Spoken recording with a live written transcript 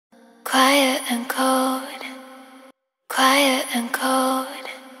quiet and cold, quiet and cold.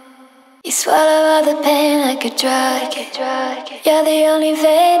 You swallow all the pain like a drug. You're the only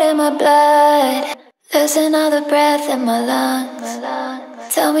vein in my blood, losing all the breath in my lungs.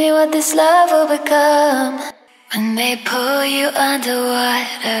 Tell me what this love will become. When they pull you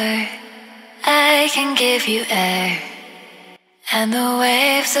underwater, I can give you air, and the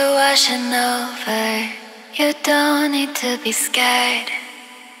waves are washing over. You don't need to be scared.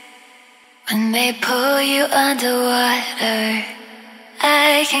 When they pull you underwater,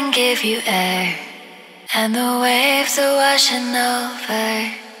 I can give you air, and the waves are washing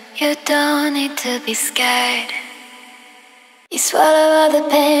over. You don't need to be scared. You swallow all the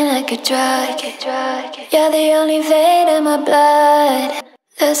pain like a drug. You're the only vein in my blood,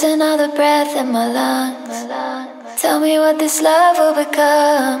 losing all the breath in my lungs. Tell me what this love will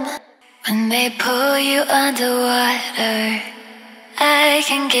become. When they pull you underwater, I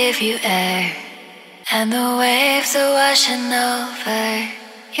can give you air, and the waves are washing over.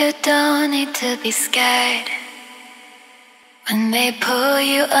 You don't need to be scared. When they pull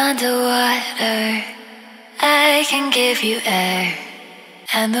you underwater, I can give you air,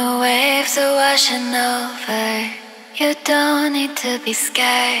 and the waves are washing over. You don't need to be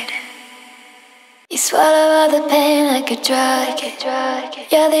scared. You swallow all the pain like a drug.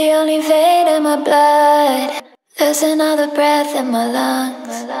 You're the only vein in my blood, losing all the breath in my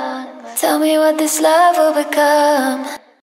lungs. Tell me what this love will become.